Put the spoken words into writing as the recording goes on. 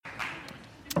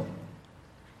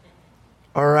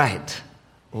All right,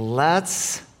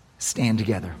 let's stand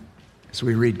together as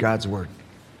we read God's word.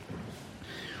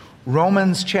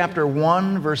 Romans chapter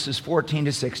 1, verses 14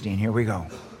 to 16. Here we go.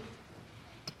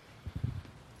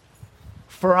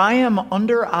 For I am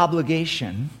under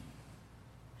obligation.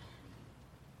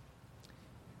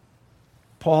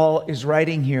 Paul is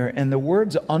writing here, and the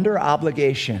words under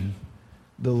obligation,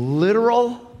 the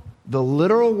literal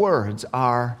words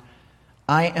are,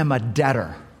 I am a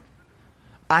debtor.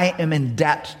 I am in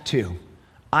debt to.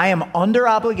 I am under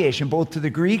obligation both to the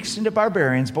Greeks and to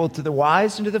barbarians, both to the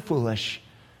wise and to the foolish.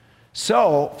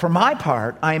 So, for my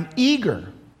part, I am eager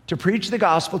to preach the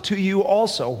gospel to you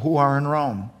also who are in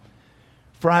Rome.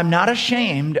 For I am not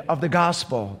ashamed of the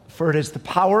gospel, for it is the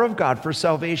power of God for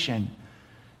salvation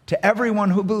to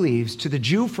everyone who believes, to the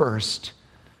Jew first,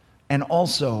 and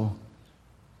also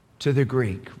to the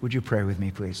Greek. Would you pray with me,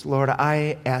 please? Lord,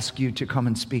 I ask you to come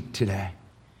and speak today.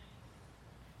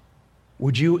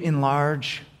 Would you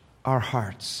enlarge our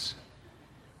hearts?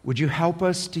 Would you help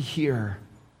us to hear?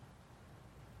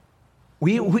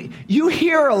 You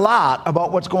hear a lot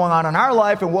about what's going on in our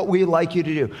life and what we'd like you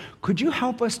to do. Could you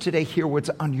help us today hear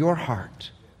what's on your heart?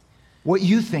 What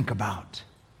you think about?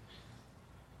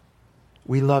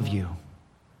 We love you.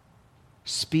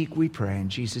 Speak, we pray, in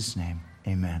Jesus' name.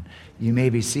 Amen. You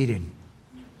may be seated.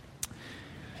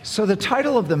 So the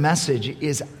title of the message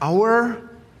is Our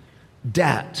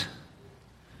Debt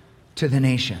to the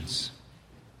Nations.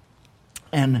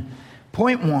 And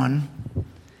point one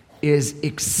is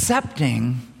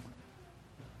accepting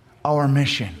our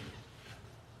mission.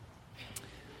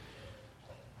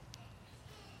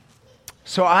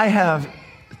 So I have,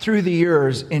 through the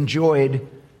years, enjoyed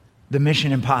the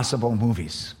Mission Impossible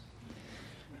movies.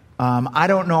 I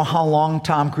don't know how long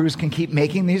Tom Cruise can keep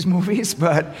making these movies,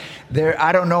 but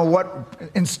I don't know what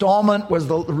installment was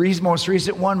the most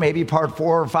recent one, maybe part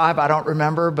 4 or 5, I don't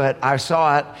remember, but I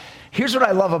saw it. Here's what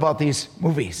I love about these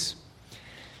movies.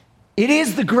 It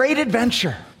is the great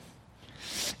adventure.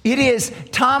 It is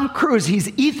Tom Cruise, he's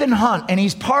Ethan Hunt, and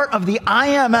he's part of the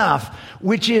IMF,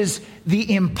 which is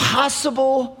the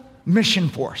Impossible Mission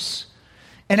Force.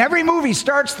 And every movie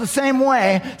starts the same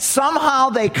way. Somehow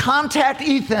they contact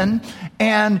Ethan,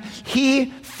 and he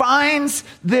finds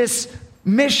this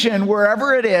mission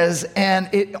wherever it is,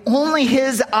 and only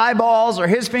his eyeballs or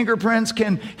his fingerprints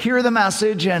can hear the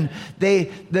message. And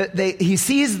he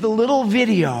sees the little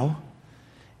video,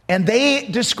 and they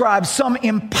describe some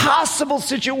impossible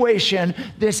situation,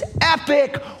 this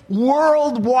epic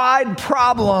worldwide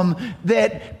problem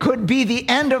that could be the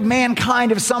end of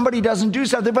mankind if somebody doesn't do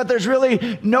something, but there's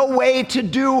really no way to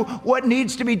do what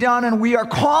needs to be done. And we're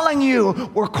calling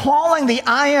the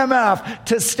IMF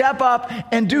to step up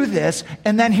and do this.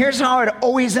 And then here's how it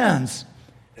always ends.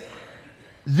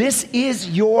 This is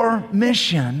your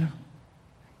mission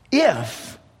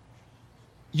if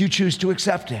you choose to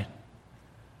accept it.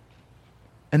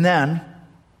 And then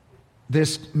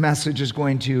this message is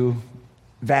going to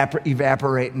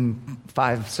evaporate in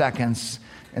 5 seconds,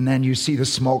 and then you see the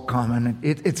smoke coming.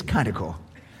 It's kind of cool.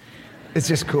 It's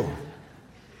just cool.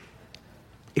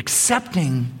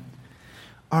 Accepting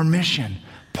our mission.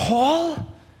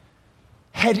 Paul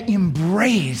had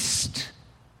embraced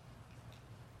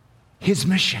his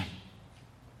mission.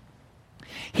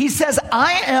 He says,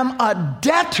 I am a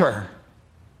debtor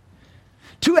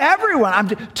to everyone,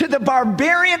 to the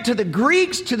barbarian, to the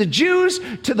Greeks, to the Jews,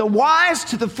 to the wise,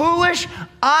 to the foolish.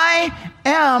 I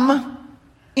am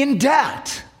in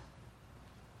debt.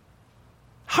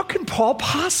 How can Paul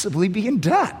possibly be in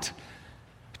debt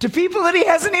to people that he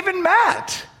hasn't even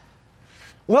met?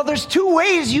 Well, there's 2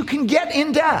 ways you can get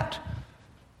in debt.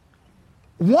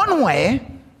 One way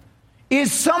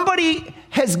is somebody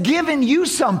has given you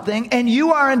something and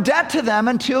you are in debt to them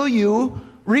until you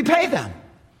repay them.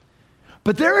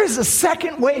 But there is a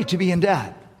second way to be in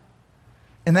debt,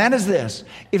 and that is this.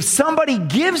 If somebody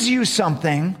gives you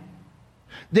something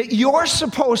that you're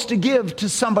supposed to give to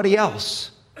somebody else,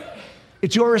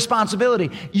 it's your responsibility.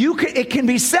 It can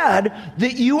be said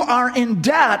that you are in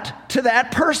debt to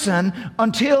that person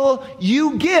until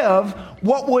you give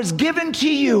what was given to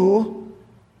you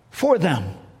for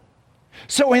them.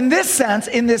 So in this sense,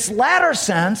 in this latter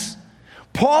sense,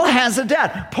 Paul has a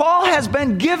debt. Paul has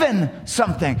been given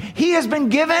something. He has been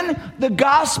given the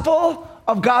gospel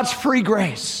of God's free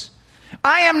grace.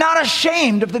 I am not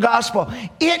ashamed of the gospel.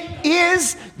 It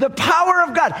is the power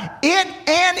of God. It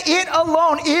and it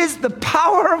alone is the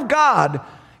power of God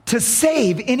to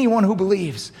save anyone who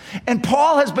believes. And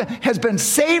Paul has been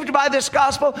saved by this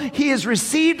gospel. He has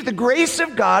received the grace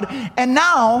of God. And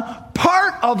now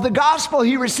part of the gospel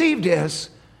he received is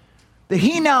that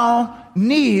he now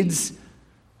needs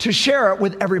to share it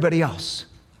with everybody else.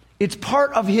 It's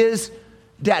part of his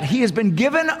debt. He has been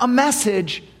given a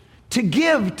message to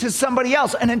give to somebody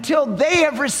else. And until they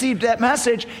have received that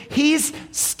message, he's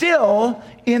still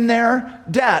in their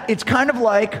debt. It's kind of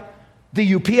like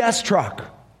the UPS truck.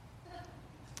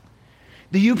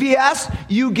 The UPS,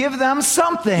 you give them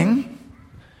something,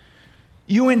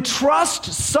 you entrust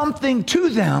something to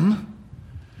them,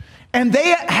 and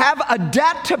they have a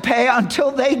debt to pay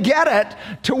until they get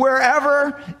it to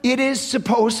wherever it is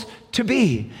supposed to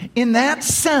be. In that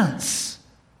sense,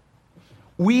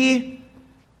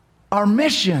 our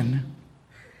mission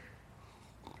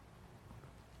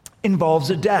involves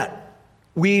a debt.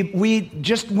 We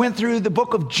just went through the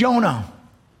book of Jonah.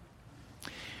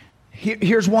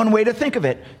 Here's one way to think of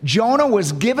it. Jonah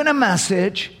was given a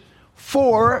message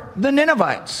for the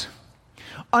Ninevites.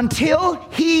 Until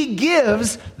he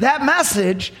gives that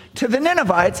message to the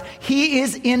Ninevites, he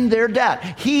is in their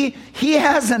debt. He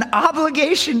has an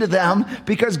obligation to them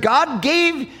because God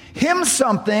gave him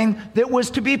something that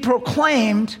was to be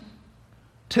proclaimed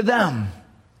to them.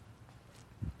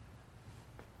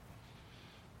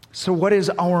 So what is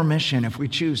our mission if we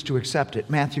choose to accept it?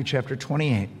 Matthew chapter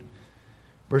 28,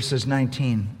 verses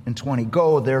 19 and 20.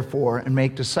 Go, therefore, and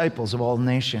make disciples of all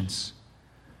nations,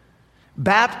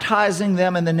 baptizing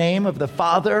them in the name of the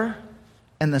Father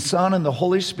and the Son and the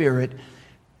Holy Spirit,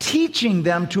 teaching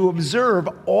them to observe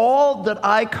all that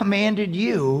I commanded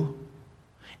you.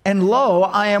 And lo,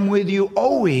 I am with you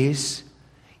always,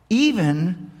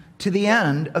 even to the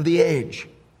end of the age.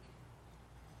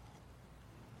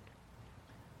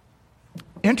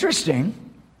 Interesting.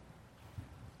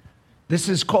 This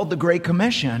is called the Great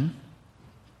Commission.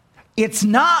 It's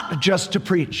not just to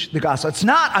preach the gospel. It's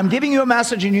not, I'm giving you a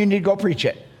message and you need to go preach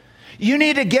it. You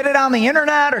need to get it on the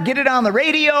internet or get it on the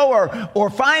radio or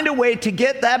find a way to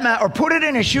get that or put it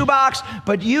in a shoebox,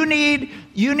 but you need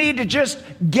to just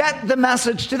get the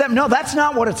message to them. No, that's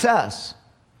not what it says.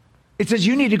 It says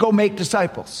you need to go make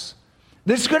disciples.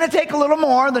 This is going to take a little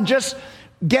more than just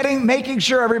making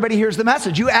sure everybody hears the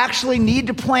message. You actually need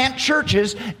to plant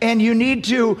churches and you need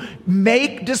to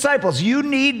make disciples. You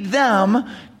need them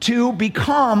to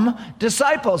become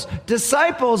disciples.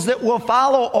 Disciples that will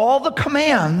follow all the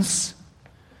commands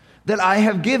that I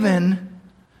have given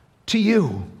to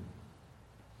you.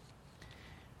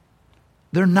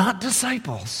 They're not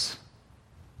disciples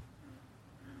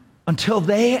until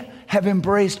they have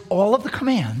embraced all of the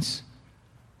commands,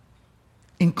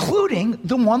 including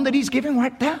the one that he's giving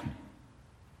right now.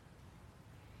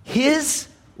 His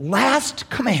last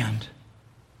command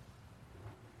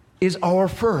is our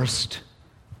first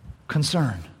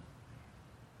concern.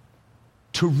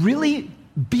 To really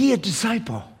be a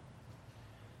disciple,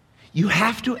 you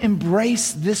have to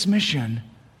embrace this mission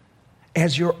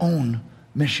as your own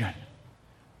mission.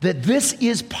 That this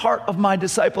is part of my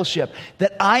discipleship,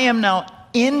 that I am now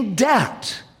in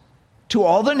debt to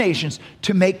all the nations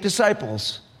to make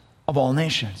disciples of all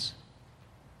nations.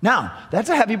 Now, that's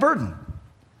a heavy burden,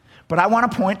 but I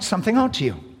want to point something out to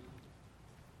you.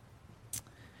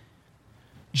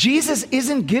 Jesus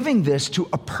isn't giving this to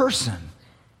a person.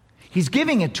 He's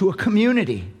giving it to a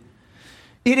community.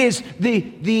 It is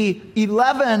the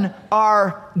 11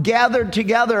 are gathered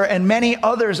together and many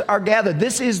others are gathered.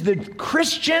 This is the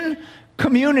Christian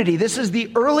community. This is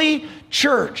the early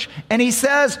church. And he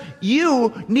says,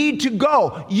 you need to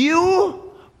go.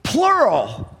 You,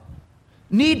 plural,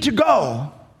 need to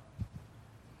go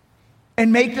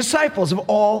and make disciples of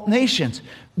all nations.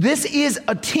 This is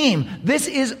a team. This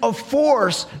is a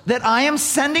force that I am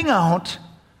sending out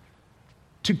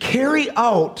to carry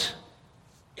out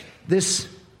this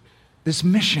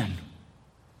mission.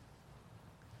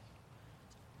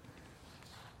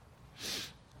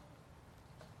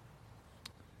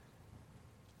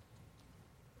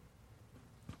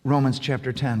 Romans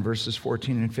chapter 10, verses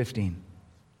 14 and 15.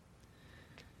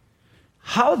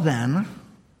 How then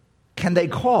can they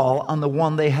call on the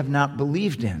one they have not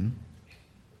believed in?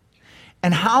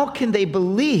 And how can they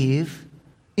believe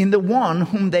in the one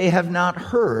whom they have not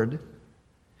heard?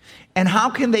 And how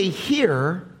can they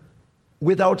hear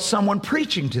without someone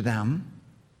preaching to them?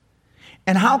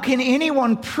 And how can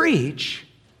anyone preach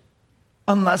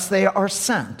unless they are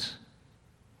sent?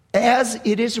 As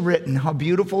it is written, how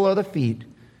beautiful are the feet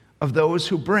of those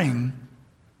who bring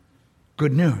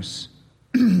good news.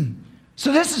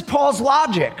 So this is Paul's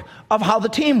logic of how the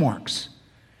team works.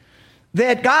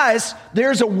 That, guys,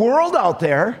 there's a world out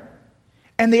there,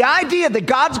 and the idea that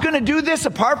God's going to do this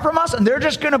apart from us, and they're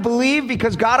just going to believe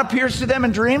because God appears to them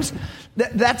in dreams,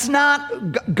 That's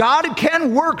not, God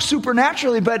can work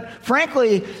supernaturally, but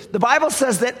frankly, the Bible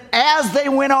says that as they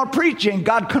went out preaching,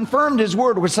 God confirmed his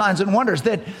word with signs and wonders,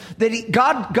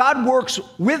 God works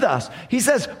with us.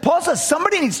 Paul says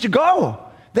somebody needs to go.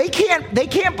 They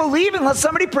can't believe unless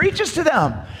somebody preaches to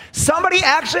them. Somebody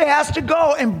actually has to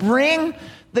go and bring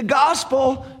the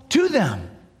gospel to them.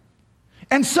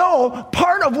 And so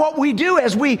part of what we do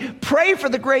as we pray for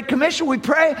the Great Commission, we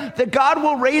pray that God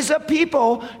will raise up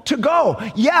people to go.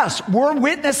 Yes, we're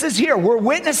witnesses here. We're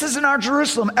witnesses in our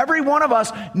Jerusalem. Every one of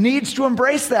us needs to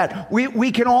embrace that.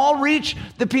 We can all reach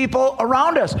the people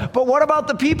around us. But what about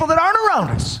the people that aren't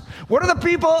around us? What are the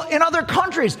people in other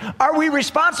countries? Are we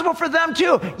responsible for them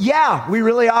too? Yeah, we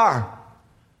really are.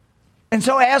 And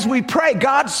so as we pray,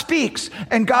 God speaks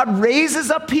and God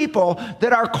raises up people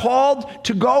that are called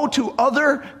to go to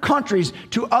other countries,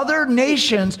 to other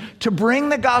nations, to bring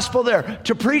the gospel there,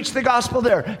 to preach the gospel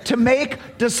there, to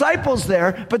make disciples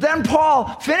there. But then Paul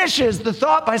finishes the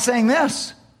thought by saying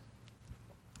this: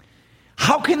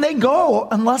 how can they go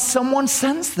unless someone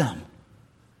sends them?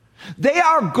 They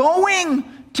are going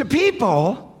to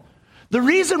people. The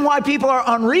reason why people are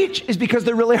unreached is because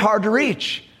they're really hard to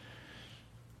reach.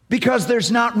 Because there's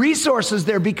not resources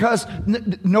there, because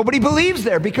nobody believes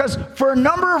there, because for a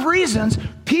number of reasons,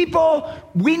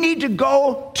 we need to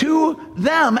go to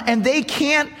them, and they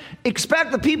can't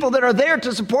expect the people that are there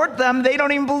to support them. They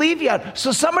don't even believe yet.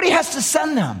 So somebody has to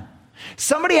send them.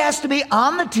 Somebody has to be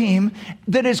on the team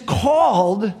that is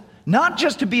called not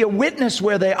just to be a witness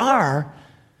where they are,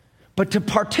 but to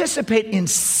participate in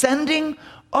sending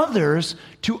others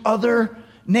to other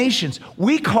nations.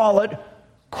 We call it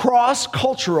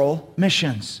cross-cultural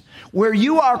missions, where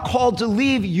you are called to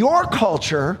leave your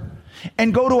culture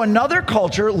and go to another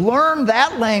culture, learn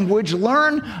that language,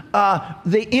 learn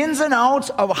the ins and outs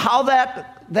of how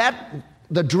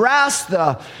the dress,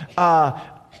 the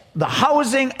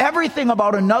housing, everything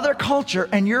about another culture,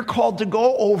 and you're called to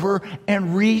go over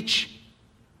and reach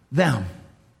them.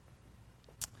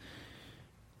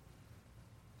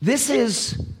 This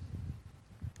is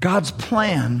God's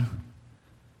plan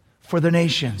for the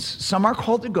nations. Some are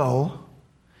called to go,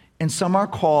 and some are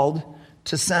called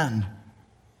to send.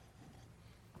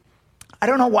 I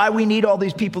don't know why we need all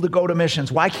these people to go to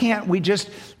missions. Why can't we just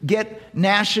get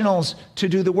nationals to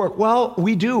do the work? Well,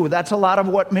 we do. That's a lot of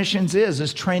what missions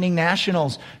is training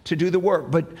nationals to do the work.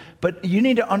 But you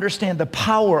need to understand the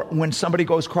power when somebody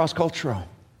goes cross-cultural.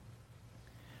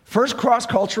 First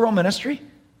cross-cultural ministry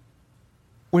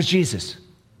was Jesus.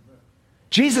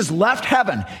 Jesus left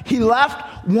heaven. He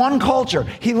left one culture.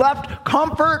 He left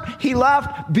comfort. He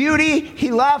left beauty.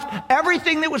 He left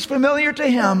everything that was familiar to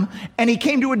him, and he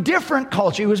came to a different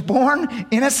culture. He was born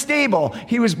in a stable.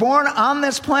 He was born on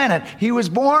this planet. He was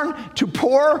born to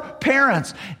poor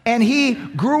parents, and he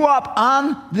grew up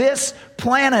on this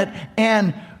planet.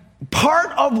 And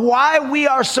part of why we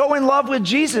are so in love with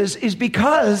Jesus is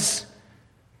because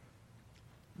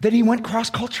that he went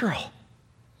cross-cultural.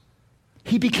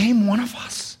 He became one of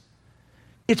us.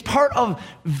 It's part of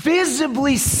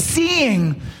visibly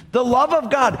seeing the love of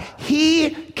God.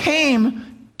 He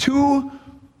came to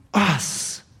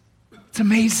us. It's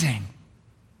amazing.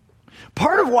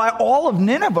 Part of why all of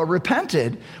Nineveh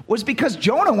repented was because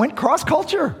Jonah went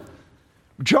cross-culture.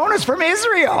 Jonah's from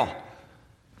Israel.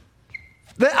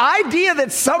 The idea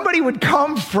that somebody would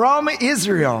come from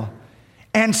Israel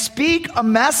and speak a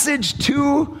message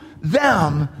to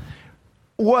them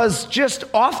was just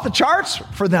off the charts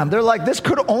for them. They're like, this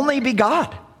could only be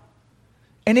God.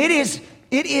 And it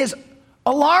is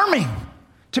alarming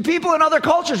to people in other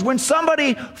cultures when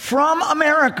somebody from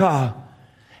America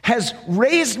has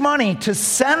raised money to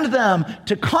send them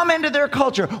to come into their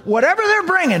culture. Whatever they're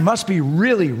bringing must be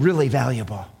really, really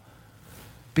valuable,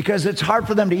 because it's hard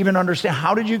for them to even understand,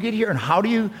 how did you get here, and how do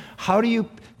you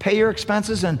pay your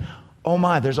expenses, and oh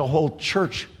my, there's a whole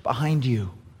church behind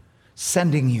you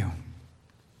sending you.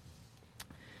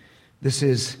 This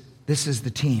is the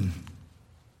team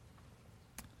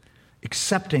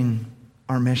accepting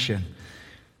our mission.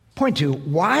 Point 2,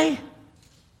 why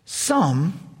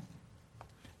some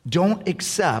don't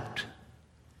accept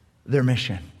their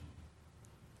mission.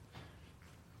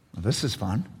 Well, this is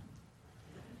fun.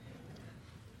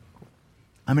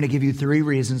 I'm going to give you 3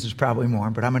 reasons. There's probably more,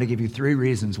 but I'm going to give you 3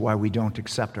 reasons why we don't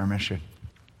accept our mission.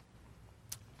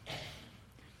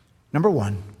 Number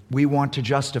 1, we want to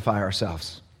justify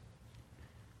ourselves.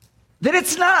 That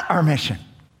it's not our mission.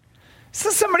 This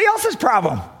is somebody else's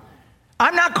problem.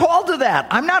 I'm not called to that.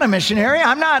 I'm not a missionary.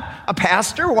 I'm not a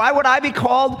pastor. Why would I be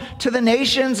called to the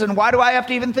nations, and why do I have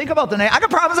to even think about the nations? I got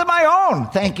problems of my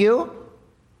own. Thank you.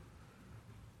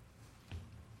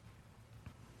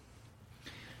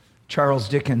 Charles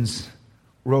Dickens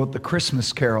wrote The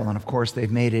Christmas Carol, and of course they've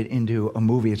made it into a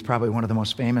movie. It's probably one of the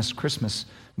most famous Christmas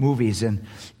movies. And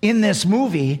in this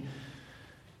movie,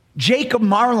 Jacob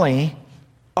Marley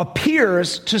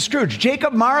appears to Scrooge.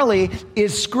 Jacob Marley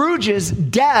is Scrooge's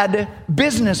dead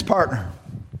business partner.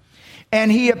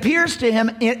 And he appears to him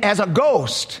as a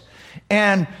ghost.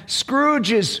 And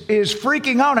Scrooge is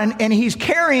freaking out, and he's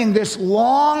carrying this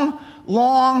long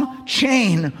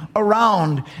chain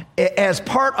around as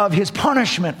part of his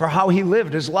punishment for how he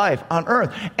lived his life on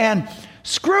earth. And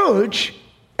Scrooge,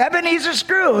 Ebenezer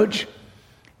Scrooge,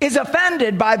 is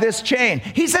offended by this chain.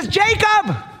 He says,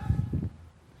 Jacob,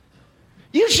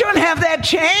 you shouldn't have that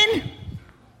chain.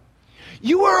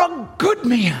 You are a good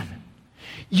man.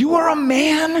 You are a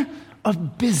man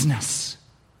of business.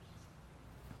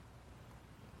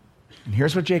 And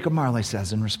here's what Jacob Marley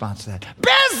says in response to that.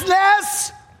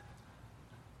 Business!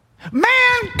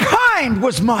 Mankind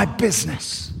was my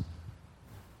business.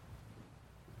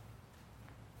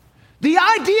 The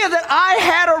idea that I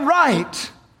had a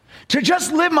right to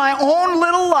just live my own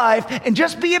little life and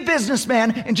just be a businessman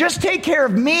and just take care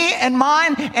of me and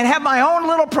mine and have my own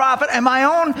little profit and my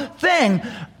own thing.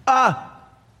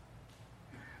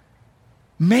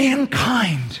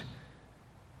 Mankind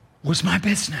was my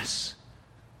business.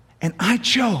 And I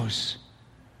chose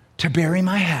to bury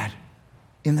my head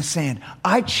in the sand.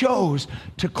 I chose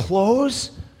to close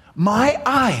my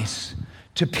eyes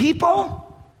to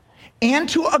people and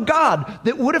to a God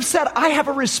that would have said, I have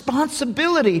a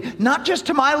responsibility, not just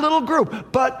to my little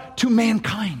group, but to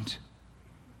mankind.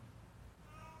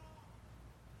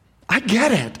 I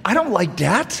get it. I don't like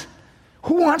debt.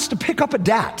 Who wants to pick up a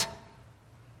debt?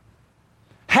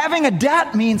 Having a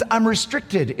debt means I'm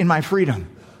restricted in my freedom.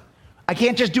 I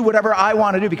can't just do whatever I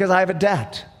want to do because I have a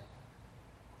debt.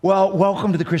 Well,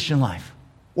 welcome to the Christian life.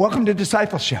 Welcome to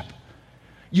discipleship.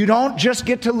 You don't just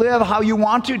get to live how you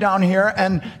want to down here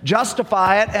and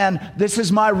justify it, and this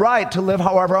is my right to live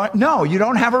however I want. No, you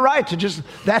don't have a right to just,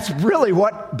 that's really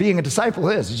what being a disciple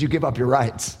is you give up your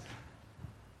rights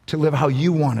to live how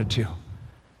you wanted to.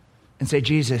 And say,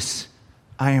 Jesus,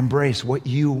 I embrace what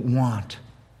you want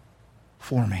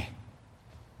for me.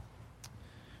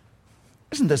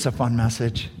 Isn't this a fun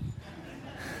message?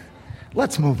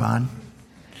 Let's move on.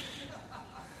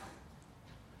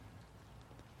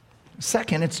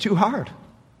 Second, it's too hard.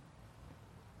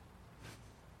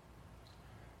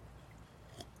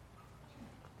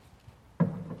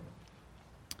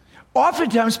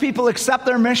 Oftentimes people accept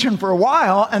their mission for a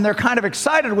while and they're kind of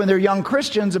excited when they're young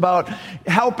Christians about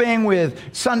helping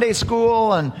with Sunday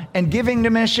school and giving to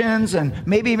missions and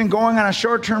maybe even going on a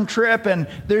short-term trip, and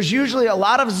there's usually a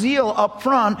lot of zeal up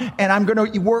front, and I'm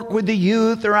going to work with the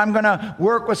youth or I'm going to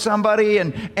work with somebody,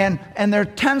 and there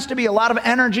tends to be a lot of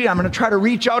energy. I'm going to try to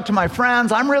reach out to my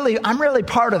friends. I'm really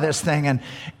part of this thing, and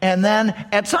then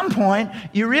at some point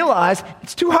you realize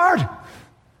it's too hard.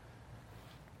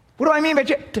 What do I mean by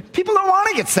people don't want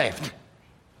to get saved?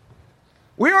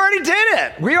 We already did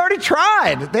it. We already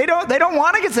tried. They don't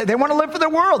want to get saved. They want to live for the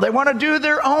world. They want to do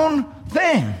their own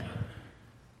thing.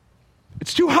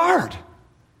 It's too hard.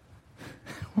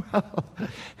 Well,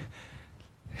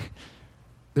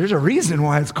 there's a reason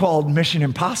why it's called Mission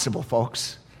Impossible,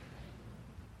 folks.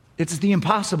 It's the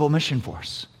impossible mission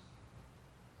force.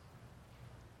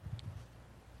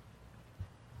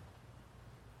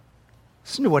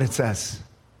 Listen to what it says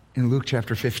in Luke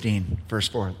chapter 15, verse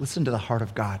 4. Listen to the heart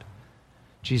of God.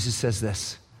 Jesus says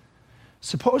this: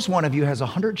 suppose one of you has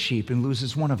 100 sheep and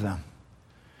loses one of them.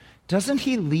 Doesn't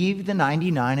he leave the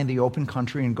 99 in the open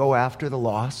country and go after the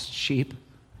lost sheep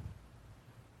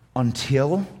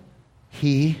until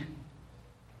he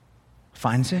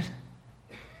finds it?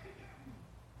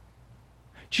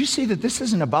 Do you see that this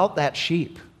isn't about that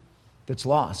sheep that's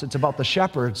lost? It's about the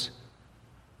shepherd's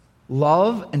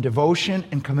love and devotion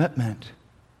and commitment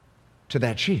to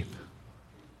that sheep.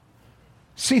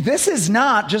 See, this is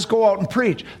not just go out and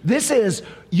preach. This is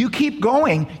you keep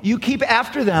going, you keep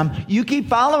after them, you keep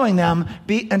following them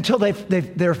until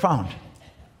they're found.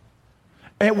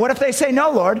 And what if they say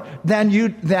no, Lord? Then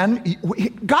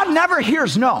God never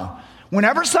hears no.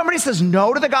 Whenever somebody says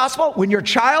no to the gospel, when your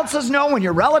child says no, when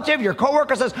your relative, your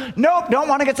coworker says, nope, don't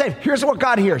want to get saved, here's what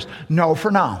God hears: no for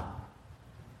now.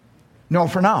 No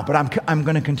for now, but I'm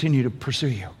going to continue to pursue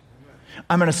you.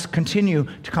 I'm going to continue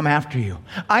to come after you.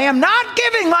 I am not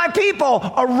giving my people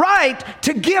a right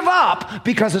to give up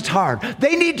because it's hard.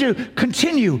 They need to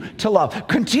continue to love,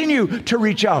 continue to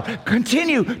reach out,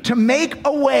 continue to make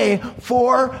a way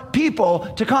for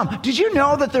people to come. Did you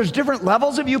know that there's different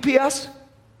levels of UPS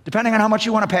depending on how much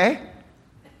you want to pay?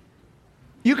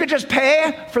 You could just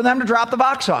pay for them to drop the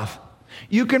box off.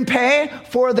 You can pay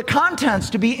for the contents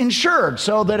to be insured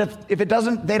so that if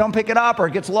they don't pick it up or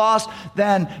it gets lost,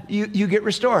 then you get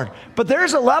restored. But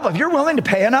there's a level. If you're willing to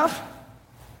pay enough,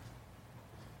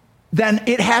 then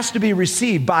it has to be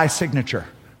received by signature.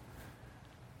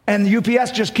 And the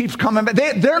UPS just keeps coming back.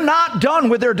 They're not done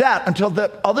with their debt until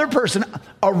the other person,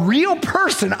 a real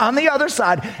person on the other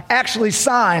side, actually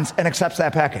signs and accepts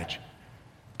that package.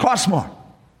 Costs more.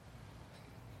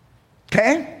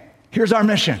 Okay? Here's our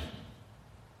mission.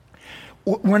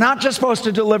 We're not just supposed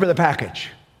to deliver the package.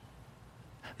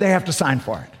 They have to sign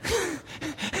for it.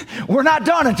 We're not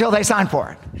done until they sign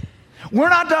for it. We're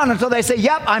not done until they say,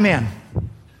 yep, I'm in.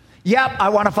 Yep, I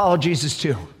want to follow Jesus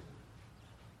too.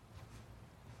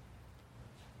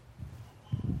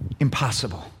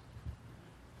 Impossible.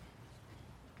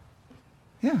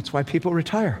 Yeah, that's why people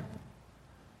retire.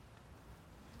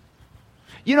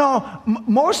 You know,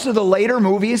 most of the later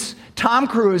movies, Tom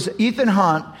Cruise, Ethan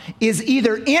Hunt, is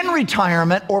either in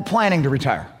retirement or planning to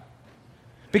retire.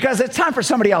 Because it's time for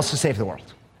somebody else to save the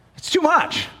world. It's too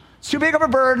much. It's too big of a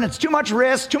burden. It's too much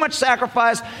risk, too much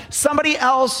sacrifice. Somebody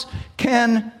else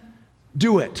can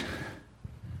do it.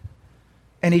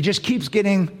 And he just keeps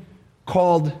getting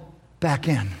called back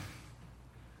in.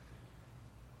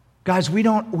 Guys, we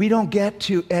don't get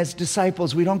to, as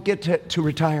disciples, we don't get to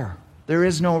retire. There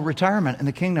is no retirement in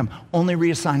the kingdom, only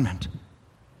reassignment.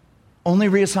 Only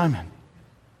reassignment.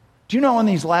 Do you know in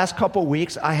these last couple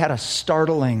weeks, I had a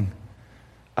startling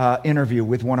interview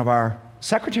with one of our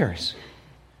secretaries.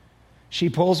 She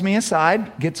pulls me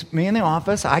aside, gets me in the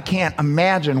office. I can't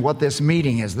imagine what this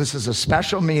meeting is. This is a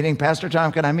special meeting. Pastor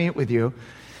Tom, can I meet with you?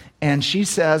 And she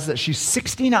says that she's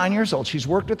 69 years old. She's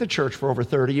worked at the church for over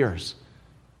 30 years.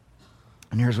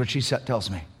 And here's what she tells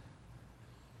me.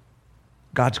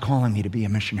 God's calling me to be a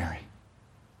missionary.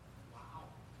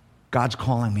 God's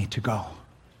calling me to go.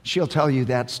 She'll tell you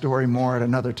that story more at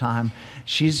another time.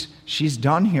 She's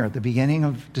done here at the beginning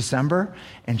of December,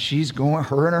 and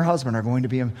her and her husband are going to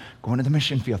be going to the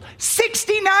mission field.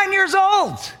 69 years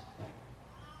old!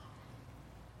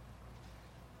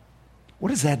 What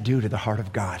does that do to the heart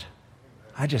of God?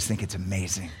 I just think it's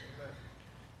amazing.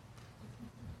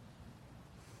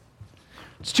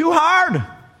 It's too hard.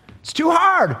 It's too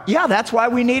hard. Yeah, that's why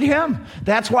we need him.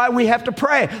 That's why we have to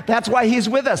pray. That's why he's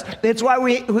with us. That's why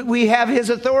we have his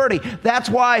authority. That's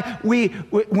why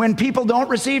when people don't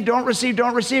receive,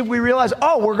 we realize,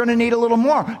 we're going to need a little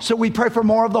more. So we pray for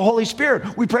more of the Holy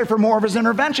Spirit. We pray for more of his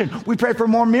intervention. We pray for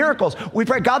more miracles. We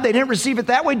pray, God, they didn't receive it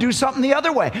that way. Do something the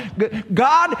other way.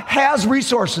 God has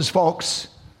resources, folks.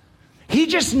 He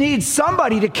just needs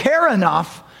somebody to care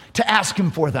enough to ask him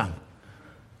for them.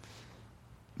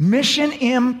 Mission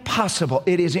impossible.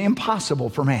 It is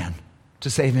impossible for man to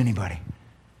save anybody.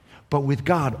 But with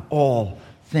God, all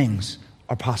things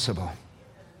are possible.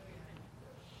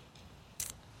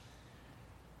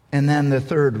 And then the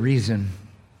third reason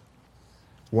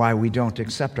why we don't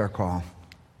accept our call,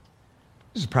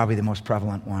 this is probably the most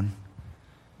prevalent one,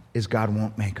 is God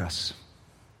won't make us.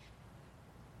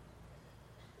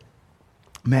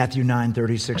 Matthew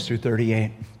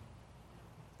 9:36-38.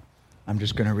 I'm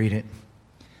just going to read it.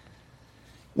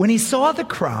 When he saw the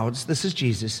crowds, this is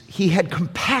Jesus, he had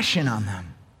compassion on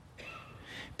them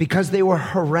because they were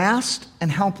harassed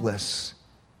and helpless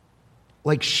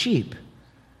like sheep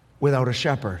without a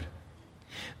shepherd.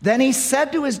 Then he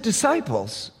said to his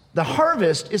disciples, the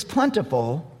harvest is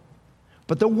plentiful,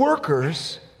 but the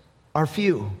workers are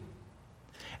few.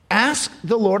 Ask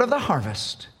the Lord of the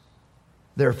harvest,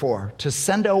 therefore, to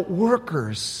send out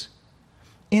workers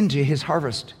into his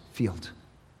harvest field.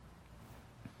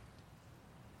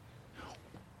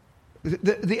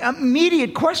 The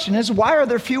immediate question is, why are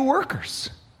there few workers?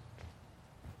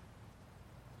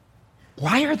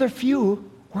 Why are there few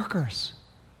workers?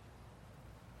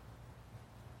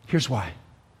 Here's why.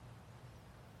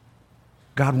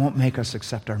 God won't make us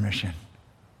accept our mission.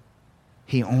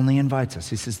 He only invites us.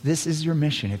 He says, this is your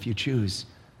mission if you choose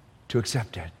to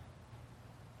accept it.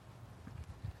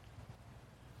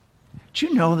 Do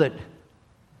you know that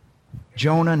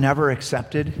Jonah never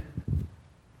accepted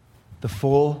the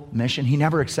full mission? He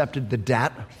never accepted the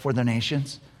debt for the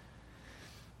nations.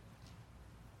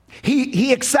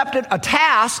 He accepted a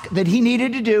task that he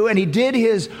needed to do, and he did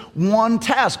his one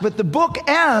task. But the book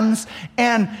ends,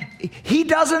 and he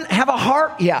doesn't have a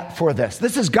heart yet for this.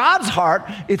 This is God's heart.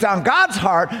 It's on God's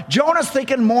heart. Jonah's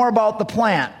thinking more about the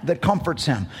plant that comforts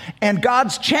him, and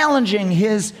God's challenging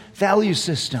his value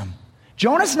system.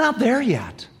 Jonah's not there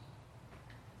yet.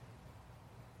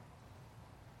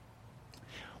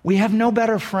 We have no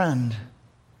better friend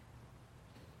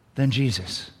than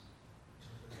Jesus.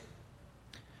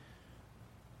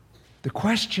 The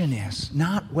question is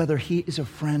not whether he is a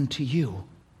friend to you,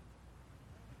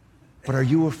 but are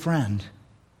you a friend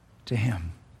to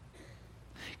him?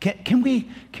 Can we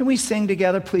sing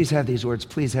together? Please have these words.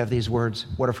 Please have these words.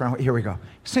 What a friend. Here we go.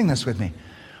 Sing this with me.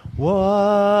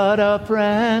 What a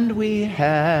friend we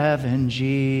have in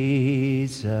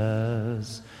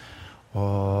Jesus,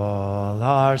 all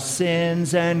our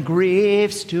sins and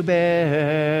griefs to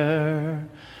bear.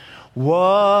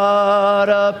 What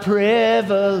a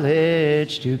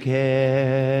privilege to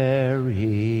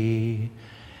carry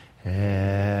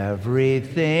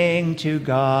everything to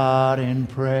God in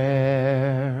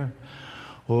prayer.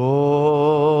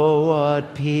 Oh,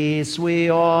 what peace we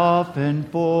often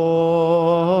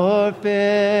forfeit.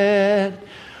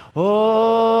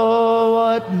 Oh,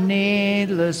 what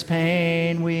needless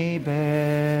pain we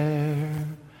bear.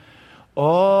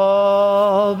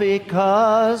 All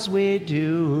because we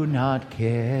do not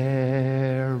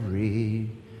carry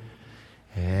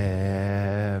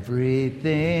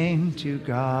everything to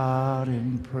God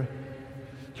in prayer.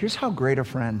 Here's how great a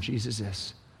friend Jesus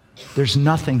is. There's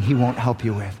nothing he won't help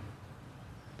you with.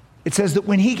 It says that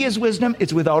when he gives wisdom,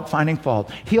 it's without finding fault.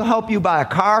 He'll help you buy a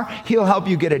car. He'll help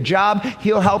you get a job.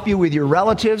 He'll help you with your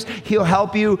relatives. He'll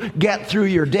help you get through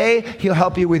your day. He'll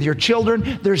help you with your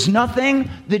children. There's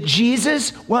nothing that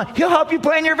Jesus, well, he'll help you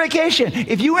plan your vacation.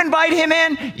 If you invite him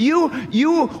in, you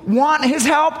want his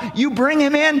help, you bring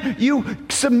him in, you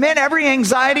submit every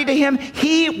anxiety to him,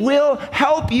 he will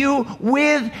help you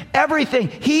with everything.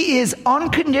 He is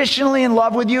unconditionally in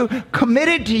love with you,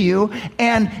 committed to you,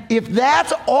 and if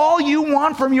that's all you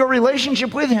want from your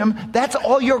relationship with him, that's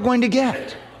all you're going to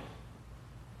get.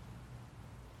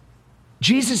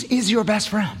 Jesus is your best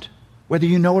friend, whether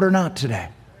you know it or not today.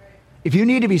 If you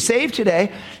need to be saved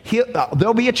today,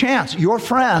 there'll be a chance. Your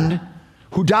friend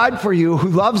who died for you, who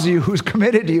loves you, who's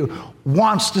committed to you,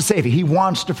 wants to save you. He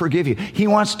wants to forgive you. He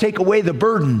wants to take away the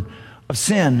burden of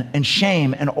sin and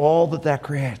shame and all that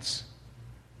creates.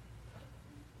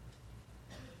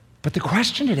 But the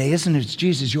question today isn't, is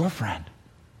Jesus your friend?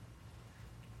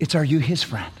 It's, are you his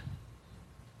friend?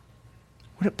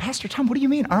 Pastor Tom, what do you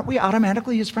mean? Aren't we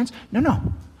automatically his friends? No.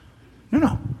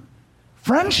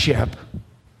 Friendship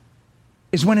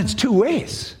is when it's two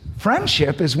ways.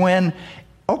 Friendship is when,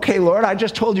 okay, Lord, I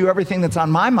just told you everything that's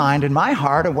on my mind and my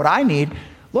heart and what I need.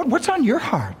 Lord, what's on your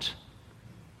heart?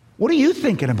 What are you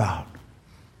thinking about?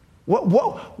 What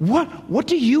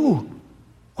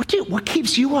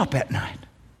keeps you up at night?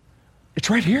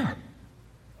 It's right here.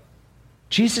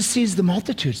 Jesus sees the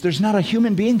multitudes. There's not a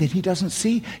human being that he doesn't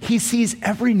see. He sees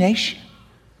every nation.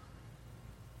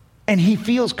 And he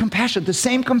feels compassion. The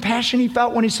same compassion he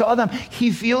felt when he saw them,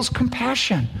 he feels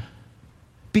compassion.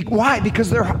 Why? Because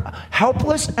they're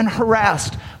helpless and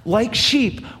harassed like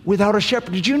sheep without a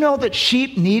shepherd. Did you know that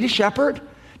sheep need a shepherd?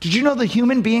 Did you know that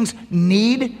human beings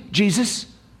need Jesus?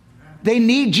 They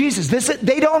need Jesus.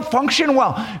 They don't function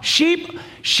well. Sheep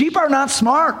are not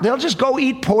smart. They'll just go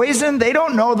eat poison. They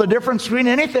don't know the difference between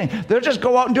anything. They'll just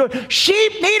go out and do it.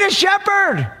 Sheep need a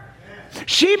shepherd.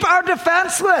 Sheep are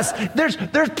defenseless. There's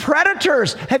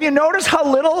predators. Have you noticed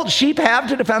how little sheep have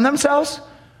to defend themselves?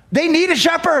 They need a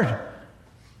shepherd.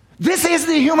 This is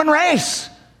the human race.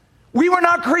 We were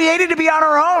not created to be on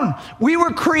our own. We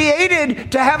were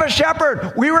created to have a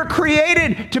shepherd. We were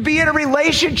created to be in a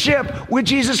relationship with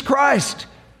Jesus Christ.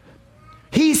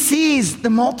 He sees the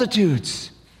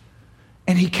multitudes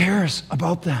and he cares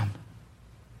about them.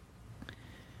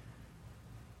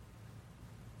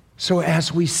 So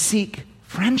as we seek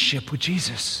friendship with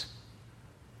Jesus,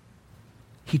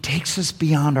 he takes us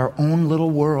beyond our own little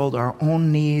world, our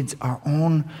own needs, our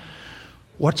own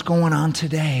what's going on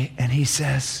today, and he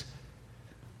says,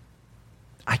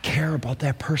 I care about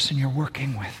that person you're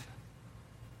working with.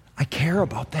 I care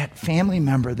about that family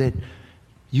member that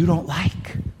you don't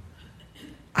like.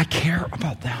 I care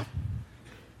about them.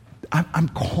 I'm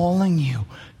calling you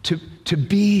to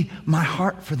be my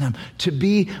heart for them, to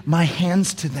be my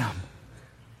hands to them.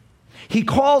 He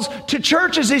calls to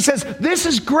churches. He says, this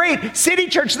is great. City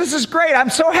Church, this is great.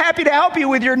 I'm so happy to help you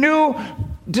with your new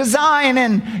design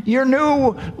and your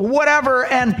new whatever.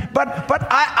 But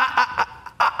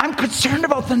I'm concerned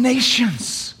about the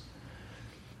nations.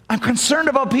 I'm concerned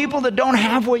about people that don't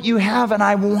have what you have, and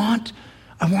I want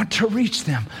to reach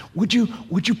them. Would you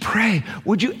pray?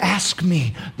 Would you ask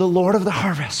me, the Lord of the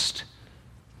harvest,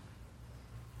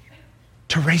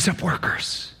 to raise up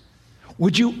workers?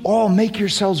 Would you all make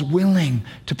yourselves willing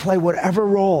to play whatever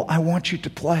role I want you to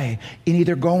play in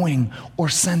either going or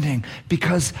sending?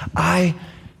 Because I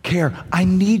care. I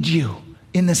need you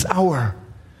in this hour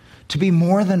to be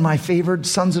more than my favored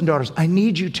sons and daughters. I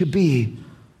need you to be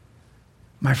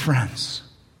my friends.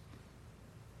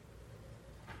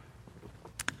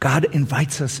 God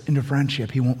invites us into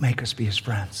friendship. He won't make us be his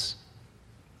friends.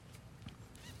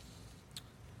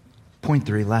 Point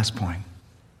 3, last point.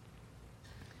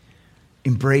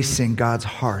 Embracing God's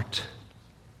heart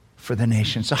for the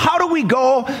nation. So how do we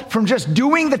go from just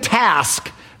doing the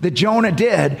task that Jonah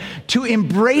did to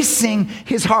embracing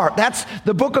his heart? That's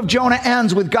the book of Jonah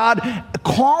ends with God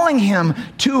calling him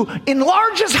to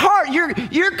enlarge his heart.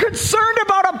 You're concerned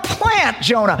about a plant,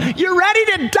 Jonah. You're ready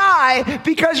to die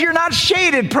because you're not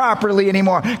shaded properly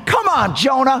anymore. Come on,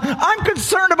 Jonah. I'm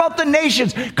concerned about the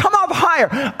nations. Come up higher.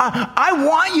 I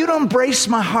want you to embrace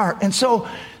my heart. And so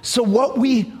what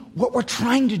we're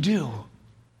trying to do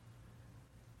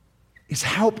is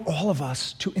help all of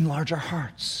us to enlarge our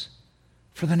hearts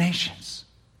for the nations.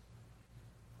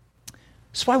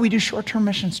 That's why we do short-term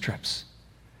missions trips.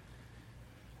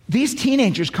 These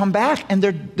teenagers come back and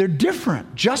they're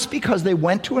different just because they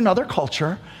went to another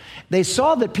culture. They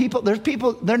saw that there's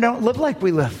people that don't live like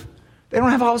we live. They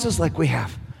don't have houses like we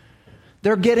have.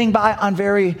 They're getting by on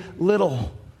very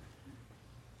little.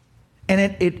 And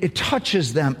it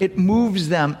touches them. It moves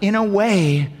them in a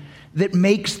way that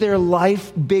makes their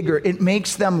life bigger. It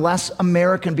makes them less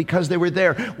American because they were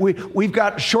there. We've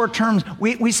got short terms.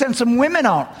 We sent some women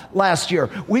out last year.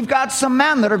 We've got some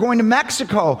men that are going to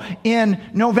Mexico in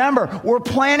November. We're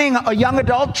planning a young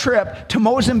adult trip to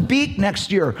Mozambique next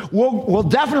year. We'll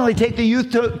definitely take the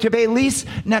youth to Belize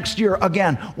next year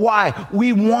again. Why?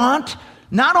 We want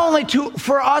not only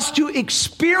for us to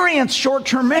experience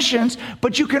short-term missions,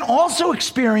 but you can also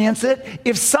experience it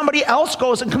if somebody else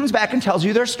goes and comes back and tells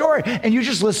you their story, and you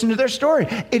just listen to their story.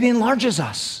 It enlarges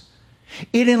us.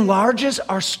 It enlarges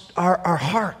our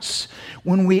hearts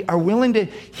when we are willing to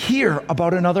hear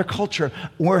about another culture.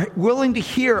 We're willing to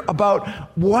hear about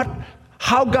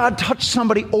how God touched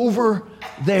somebody over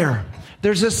there.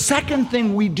 There's a second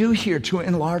thing we do here to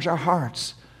enlarge our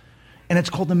hearts. And it's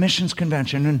called the Missions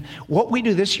Convention. And what we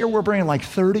do this year, we're bringing like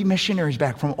 30 missionaries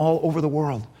back from all over the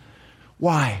world.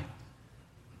 Why?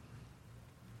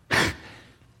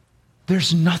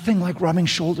 There's nothing like rubbing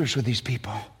shoulders with these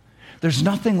people. There's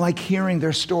nothing like hearing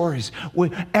their stories.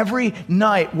 Every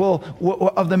night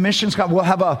of the missions, we'll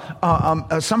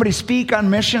have somebody speak on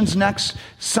missions next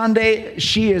Sunday.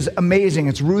 She is amazing.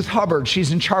 It's Ruth Hubbard.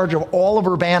 She's in charge of all of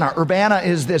Urbana. Urbana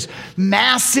is this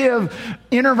massive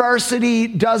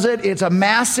InterVarsity does it. It's a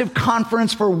massive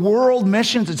conference for world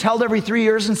missions. It's held every 3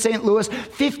 years in St. Louis.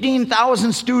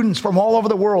 15,000 students from all over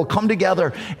the world come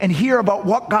together and hear about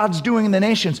what God's doing in the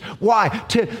nations. Why?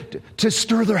 To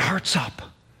stir their hearts up.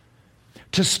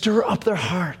 To stir up their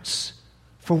hearts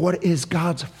for what is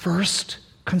God's first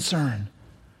concern,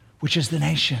 which is the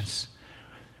nations.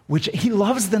 Which he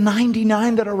loves the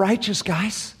 99 that are righteous,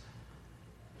 guys.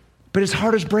 But his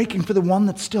heart is breaking for the one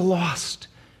that's still lost.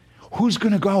 Who's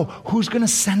going to go? Who's going to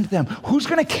send them? Who's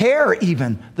going to care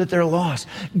even that they're lost?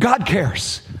 God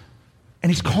cares. And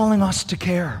he's calling us to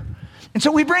care. And so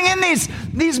we bring in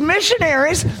these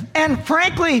missionaries, and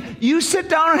frankly, you sit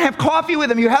down and have coffee with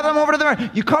them. You have them over to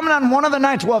the, you come in on one of the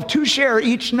nights. We'll have 2 share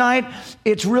each night.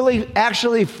 It's really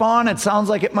actually fun. It sounds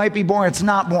like it might be boring. It's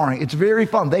not boring. It's very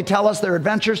fun. They tell us their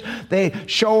adventures. They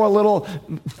show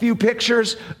few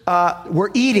pictures.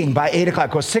 We're eating by 8 o'clock.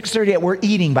 It goes 6:30. We're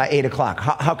eating by 8 o'clock.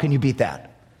 How can you beat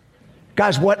that?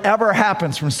 Guys, whatever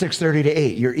happens from 6:30 to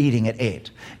 8, you're eating at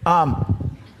 8.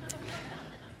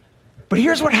 But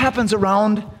here's what happens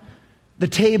around the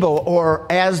table, or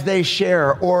as they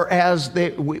share, or as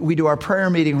we do our prayer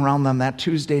meeting around them that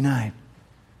Tuesday night.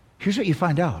 Here's what you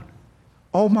find out.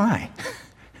 Oh my.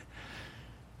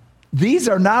 These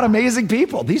are not amazing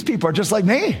people. These people are just like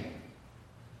me.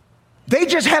 They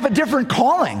just have a different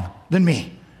calling than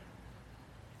me.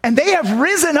 And they have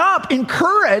risen up in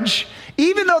courage,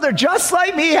 even though they're just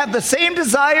like me, have the same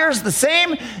desires, the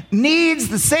same needs,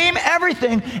 the same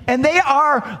everything, and they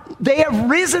have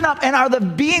risen up and are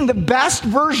being the best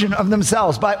version of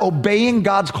themselves by obeying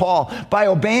God's call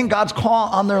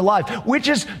on their life, which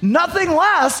is nothing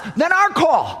less than our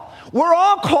call. We're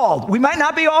all called. We might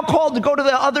not be all called to go to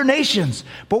the other nations,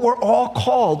 but we're all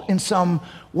called in some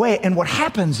way. And what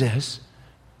happens is,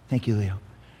 thank you, Leo.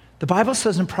 The Bible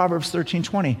says in Proverbs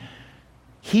 13:20,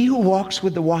 he who walks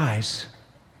with the wise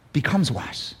becomes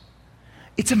wise.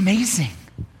 It's amazing.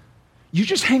 You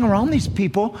just hang around these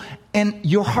people and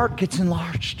your heart gets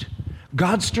enlarged.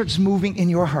 God starts moving in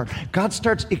your heart. God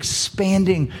starts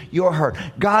expanding your heart.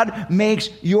 God makes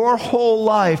your whole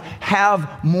life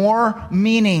have more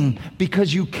meaning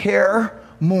because you care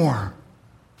more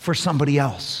for somebody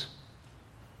else.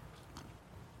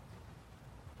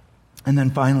 And then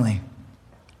finally,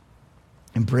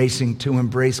 embrace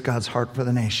God's heart for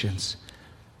the nations.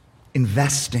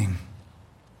 Investing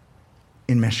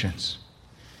in missions.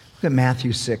 Look at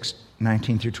Matthew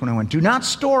 6:19 through 21. Do not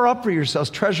store up for yourselves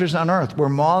treasures on earth where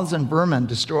moths and vermin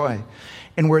destroy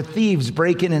and where thieves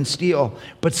break in and steal,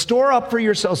 but store up for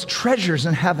yourselves treasures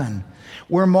in heaven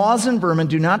where moths and vermin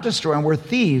do not destroy and where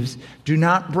thieves do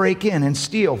not break in and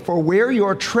steal. For where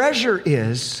your treasure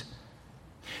is,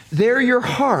 there your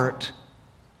heart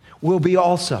will be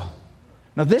also.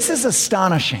 Now this is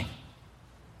astonishing.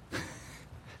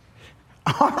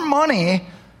 Our money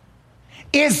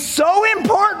is so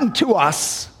important to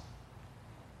us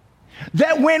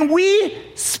that when we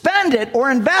spend it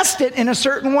or invest it in a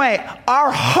certain way,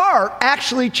 our heart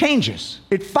actually changes.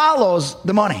 It follows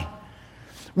the money.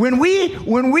 When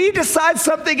we decide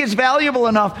something is valuable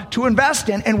enough to invest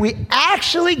in and we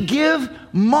actually give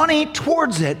money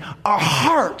towards it, our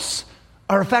hearts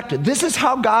are affected. This is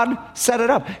how God set it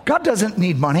up. God doesn't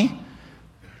need money.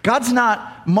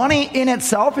 Money in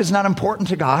itself is not important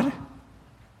to God.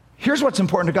 Here's what's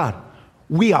important to God.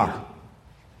 We are.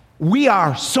 We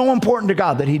are so important to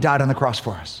God that he died on the cross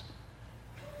for us.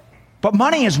 But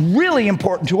money is really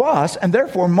important to us, and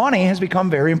therefore money has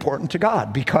become very important to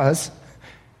God because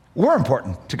we're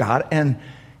important to God. And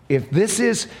if this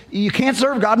is, you can't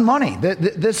serve God in money.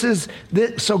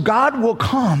 So God will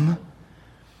come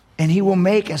and he will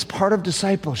make, as part of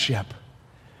discipleship,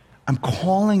 I'm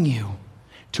calling you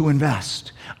to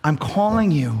invest. I'm calling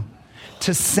you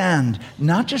to send,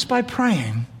 not just by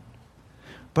praying,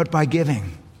 but by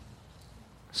giving.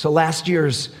 So last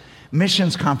year's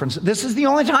missions conference, this is the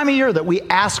only time of year that we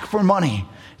ask for money.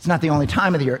 It's not the only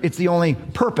time of the year. It's the only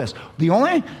purpose. The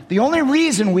only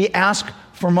reason we ask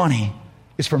for money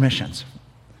is for missions.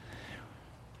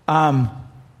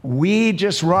 We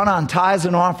just run on tithes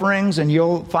and offerings, and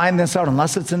you'll find this out.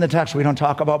 Unless it's in the text, we don't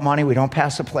talk about money. We don't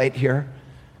pass a plate here.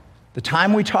 The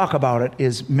time we talk about it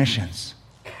is missions.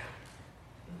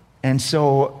 And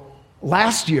so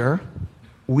last year,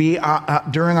 we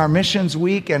during our missions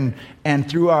week and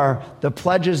through the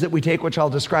pledges that we take, which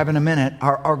I'll describe in a minute,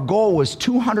 our goal was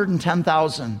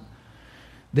 $210,000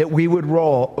 that we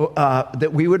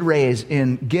would raise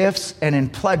in gifts and in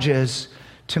pledges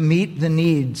to meet the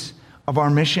needs of our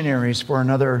missionaries for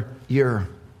another year.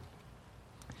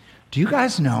 Do you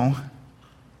guys know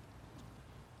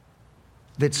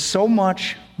that so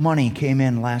much money came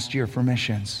in last year for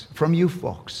missions from you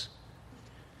folks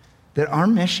that our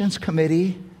missions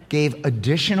committee gave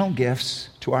additional gifts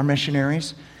to our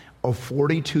missionaries of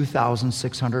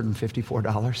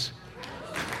 $42,654?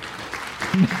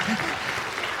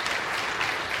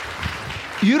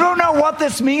 You don't know what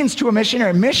this means to a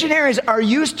missionary. Missionaries are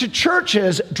used to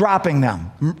churches dropping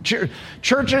them.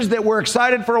 Churches that were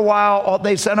excited for a while,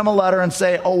 they send them a letter and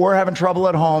say, oh, we're having trouble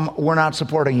at home. We're not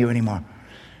supporting you anymore.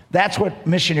 That's what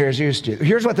missionaries are used to.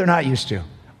 Here's what they're not used to.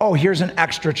 Oh, here's an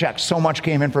extra check. So much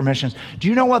came in for missions. Do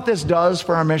you know what this does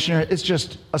for our missionaries? It's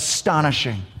just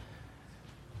astonishing.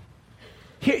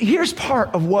 Here's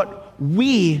part of what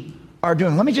we are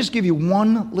doing. Let me just give you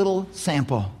one little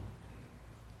sample.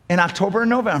 In October and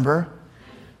November,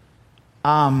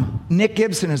 Nick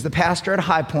Gibson is the pastor at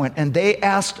High Point, and they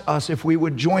asked us if we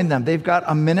would join them. They've got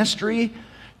a ministry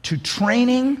to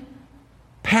training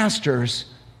pastors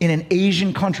in an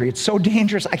Asian country. It's so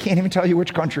dangerous, I can't even tell you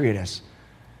which country it is.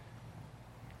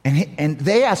 And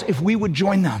they asked if we would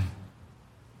join them.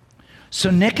 So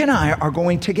Nick and I are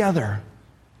going together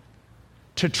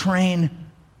to train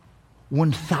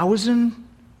 1,000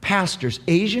 pastors,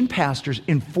 Asian pastors,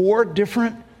 in 4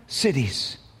 different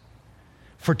cities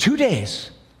for 2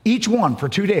 days. Each one for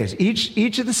 2 days.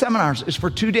 Each of the seminars is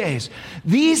for 2 days.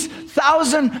 These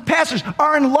 1,000 pastors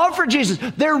are in love for Jesus.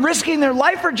 They're risking their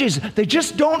life for Jesus. They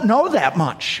just don't know that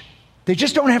much. They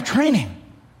just don't have training.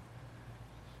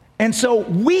 And so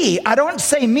I don't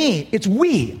say me, it's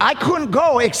we. I couldn't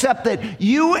go except that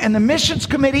you and the missions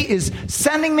committee is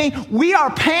sending me. We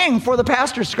are paying for the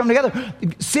pastors to come together.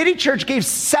 City Church gave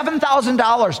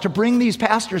 $7,000 to bring these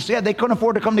pastors. Yeah, they couldn't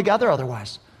afford to come together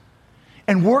otherwise.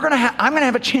 And I'm going to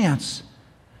have a chance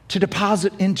to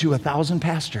deposit into 1,000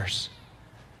 pastors.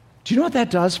 Do you know what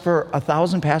that does for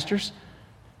 1,000 pastors?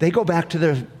 They go back to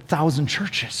their 1,000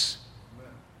 churches.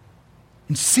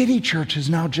 And City Church is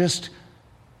now just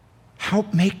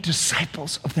help make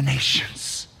disciples of the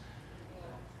nations.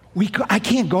 I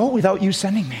can't go without you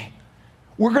sending me.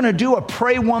 We're going to do a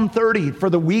Pray 130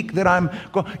 for the week that I'm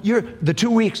going. The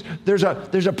 2 weeks. There's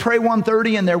a Pray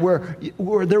 130 in there where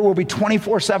there will be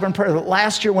 24/7 prayer.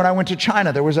 Last year when I went to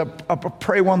China, there was a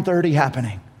Pray 130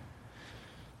 happening.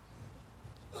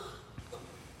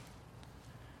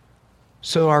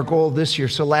 So our goal this year.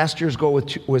 So last year's goal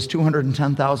was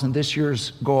 210,000. This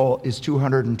year's goal is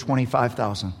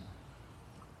 225,000.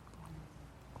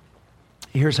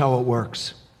 Here's how it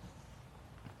works.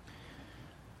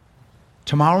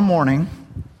 Tomorrow morning,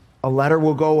 a letter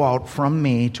will go out from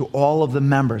me to all of the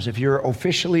members. If you're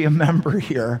officially a member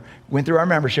here, went through our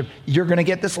membership, you're going to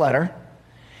get this letter.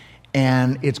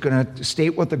 And it's going to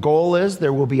state what the goal is.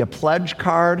 There will be a pledge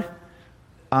card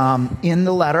in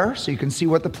the letter, so you can see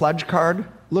what the pledge card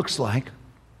looks like.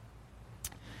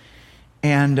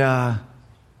 And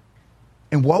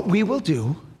what we will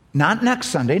do, not next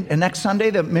Sunday, and next Sunday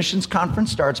the missions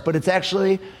conference starts, but it's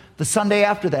actually the Sunday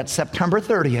after that, September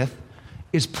 30th,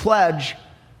 is Pledge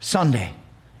Sunday.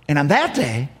 And on that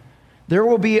day, there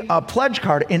will be a pledge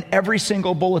card in every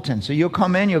single bulletin. So you'll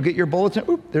come in, you'll get your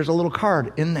bulletin, there's a little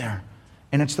card in there.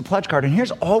 And it's the pledge card. And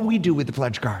here's all we do with the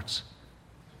pledge cards.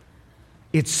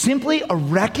 It's simply a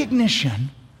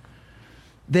recognition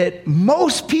that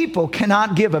most people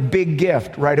cannot give a big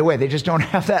gift right away. They just don't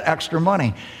have that extra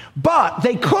money. But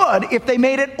they could if they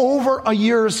made it over a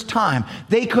year's time.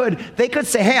 They could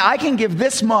say, hey, I can give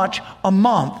this much a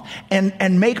month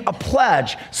and make a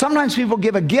pledge. Sometimes people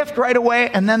give a gift right away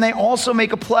and then they also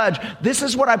make a pledge. This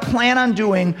is what I plan on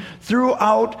doing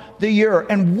throughout the year.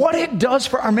 And what it does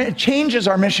for it changes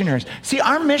our missionaries. See,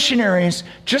 our missionaries,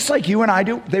 just like you and I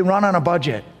do, they run on a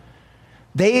budget.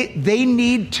 They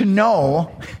need to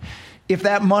know if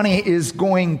that money is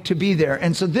going to be there.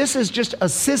 And so this is just a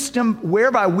system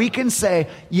whereby we can say,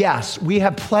 yes, we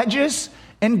have pledges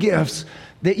and gifts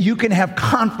that you can have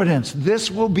confidence this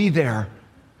will be there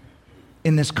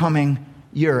in this coming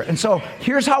year. And so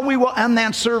here's how we will end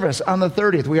that service on the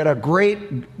 30th. We had a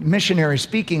great missionary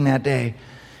speaking that day.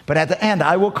 But at the end,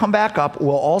 I will come back up.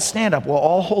 We'll all stand up. We'll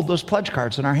all hold those pledge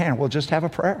cards in our hand. We'll just have a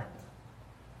prayer.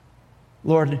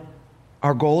 Lord,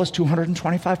 our goal is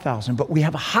 $225,000, but we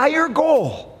have a higher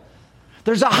goal.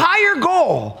 There's a higher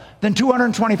goal than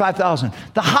 $225,000.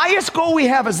 The highest goal we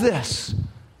have is this,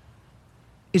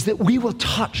 is that we will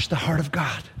touch the heart of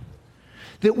God,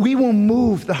 that we will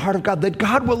move the heart of God, that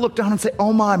God will look down and say,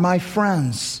 oh my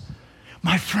friends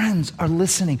are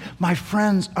listening. My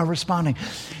friends are responding.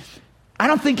 I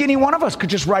don't think any one of us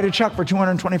could just write a check for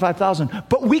 $225,000,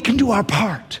 but we can do our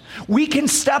part. We can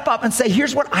step up and say,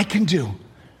 here's what I can do.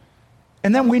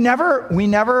 And then we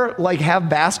never like have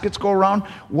baskets go around.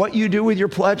 What you do with your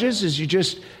pledges is you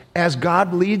just, as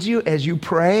God leads you, as you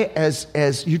pray,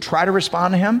 as you try to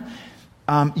respond to Him,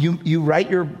 you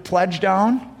write your pledge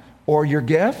down or your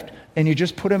gift, and you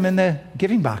just put them in the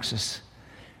giving boxes.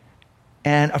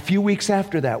 And a few weeks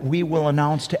after that, we will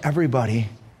announce to everybody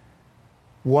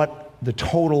what the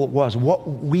total was, what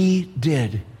we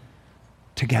did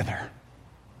together.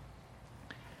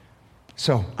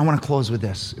 So I want to close with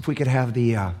this. If we could have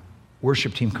the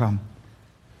worship team come.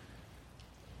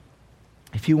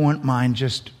 If you wouldn't mind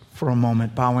just for a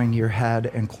moment bowing your head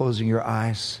and closing your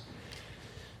eyes.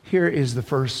 Here is the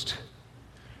first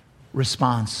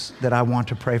response that I want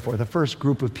to pray for, the first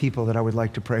group of people that I would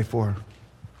like to pray for.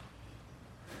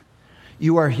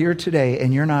 You are here today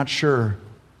and you're not sure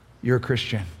you're a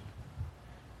Christian.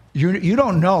 You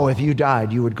don't know if you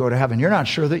died, you would go to heaven. You're not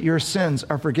sure that your sins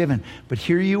are forgiven. But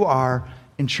here you are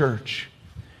in church.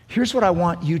 Here's what I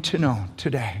want you to know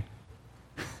today.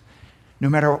 No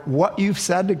matter what you've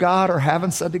said to God or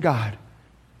haven't said to God,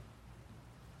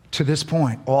 to this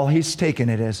point, all He's taken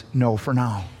it is no for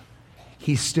now.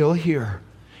 He's still here.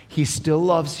 He still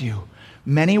loves you.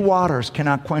 Many waters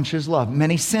cannot quench His love.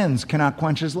 Many sins cannot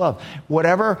quench His love.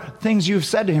 Whatever things you've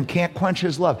said to Him can't quench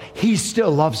His love. He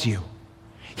still loves you.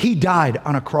 He died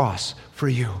on a cross for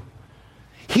you.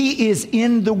 He is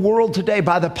in the world today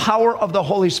by the power of the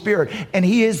Holy Spirit, and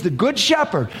He is the good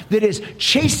shepherd that is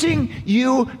chasing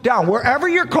you down. Wherever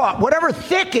you're caught, whatever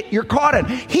thicket you're caught in,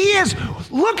 He is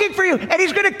looking for you, and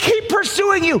He's going to keep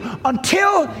pursuing you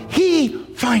until He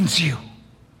finds you.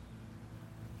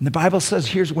 And the Bible says,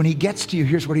 here's when He gets to you,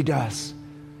 here's what He does.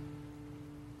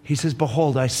 He says,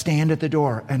 behold, I stand at the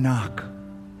door and knock.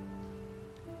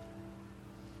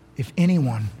 If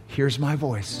anyone hears my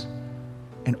voice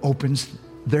and opens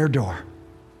their door,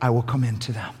 I will come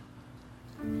into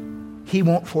them. He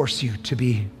won't force you to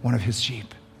be one of His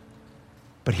sheep,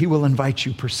 but He will invite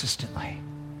you persistently.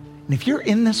 And if you're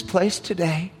in this place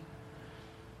today,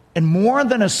 and more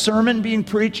than a sermon being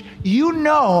preached, you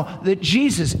know that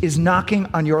Jesus is knocking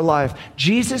on your life.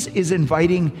 Jesus is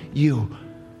inviting you.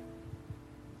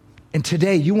 And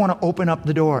today you want to open up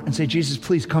the door and say, Jesus,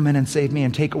 please come in and save me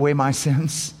and take away my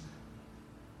sins.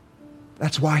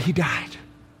 That's why He died.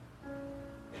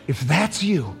 If that's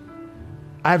you,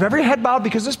 I have every head bowed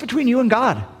because it's between you and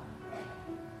God.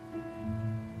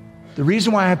 The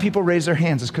reason why I have people raise their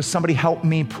hands is because somebody helped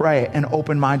me pray and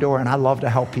open my door, and I love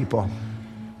to help people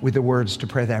with the words to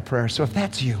pray that prayer. So if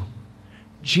that's you,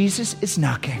 Jesus is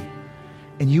knocking,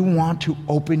 and you want to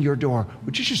open your door.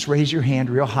 Would you just raise your hand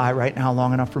real high right now,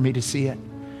 long enough for me to see it?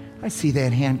 I see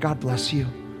that hand. God bless you.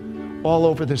 All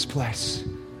over this place.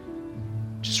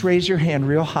 Just raise your hand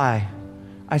real high.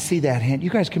 I see that hand. You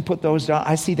guys can put those down.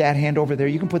 I see that hand over there.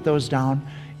 You can put those down.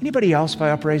 Anybody else by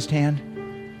upraised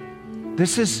hand?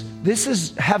 This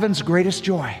is heaven's greatest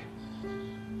joy.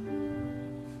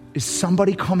 Is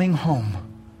somebody coming home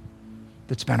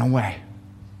that's been away.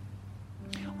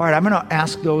 All right, I'm going to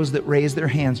ask those that raise their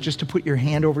hands just to put your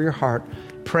hand over your heart.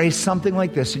 Pray something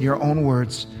like this in your own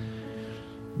words.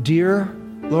 Dear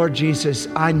Lord Jesus,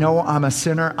 I know I'm a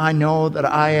sinner. I know that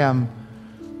I am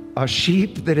a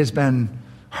sheep that has been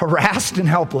harassed and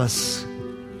helpless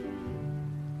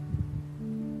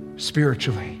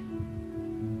spiritually.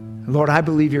 Lord, I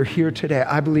believe you're here today.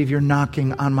 I believe you're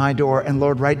knocking on my door. And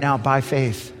Lord, right now, by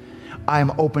faith, I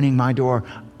am opening my door.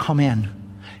 Come in.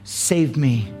 Save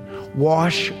me.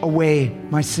 Wash away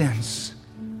my sins.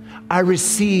 I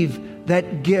receive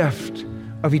that gift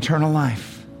of eternal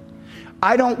life.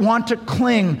 I don't want to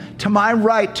cling to my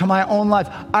right, to my own life.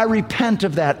 I repent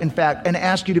of that, in fact, and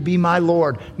ask you to be my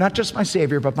Lord, not just my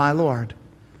Savior, but my Lord.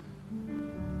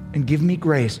 And give me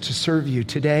grace to serve you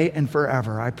today and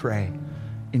forever, I pray.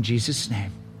 In Jesus'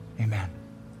 name, amen.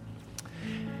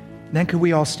 Then could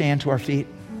we all stand to our feet?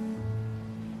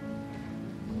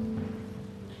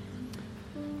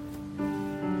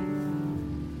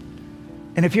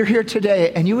 And if you're here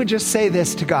today and you would just say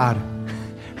this to God,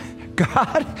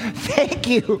 God, thank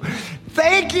you.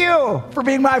 Thank you for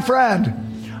being my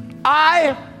friend.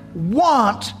 I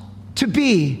want to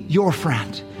be your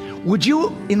friend. Would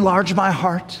you enlarge my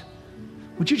heart?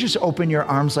 Would you just open your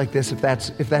arms like this if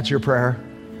that's your prayer?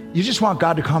 You just want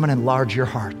God to come and enlarge your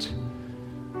heart.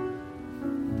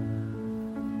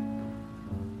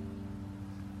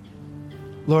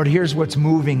 Lord, here's what's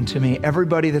moving to me.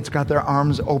 Everybody that's got their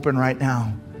arms open right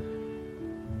now,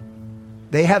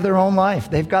 they have their own life.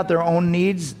 They've got their own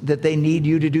needs that they need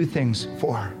you to do things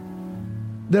for,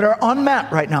 that are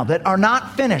unmet right now, that are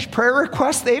not finished. Prayer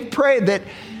requests they've prayed that,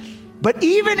 but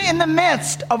even in the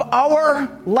midst of our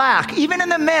lack, even in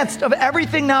the midst of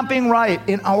everything not being right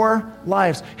in our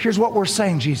lives, here's what we're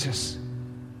saying, Jesus.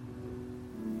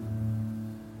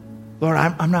 Lord,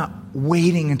 I'm not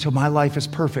waiting until my life is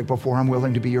perfect before I'm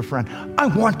willing to be your friend. I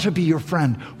want to be your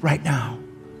friend right now.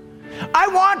 I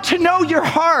want to know your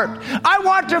heart. I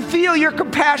want to feel your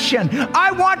compassion.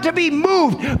 I want to be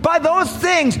moved by those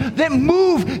things that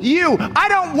move you. I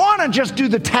don't want to just do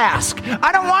the task.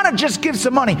 I don't want to just give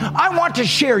some money. I want to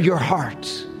share your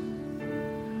heart.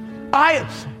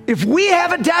 If we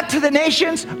have a debt to the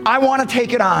nations, I want to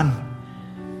take it on.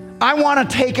 I want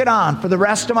to take it on for the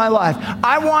rest of my life.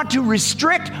 I want to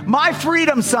restrict my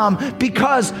freedom some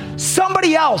because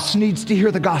somebody else needs to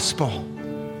hear the gospel.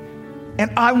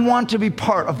 And I want to be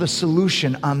part of the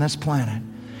solution on this planet.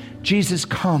 Jesus,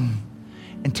 come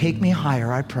and take me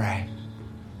higher, I pray.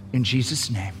 In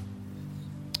Jesus' name,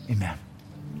 amen.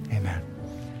 Amen.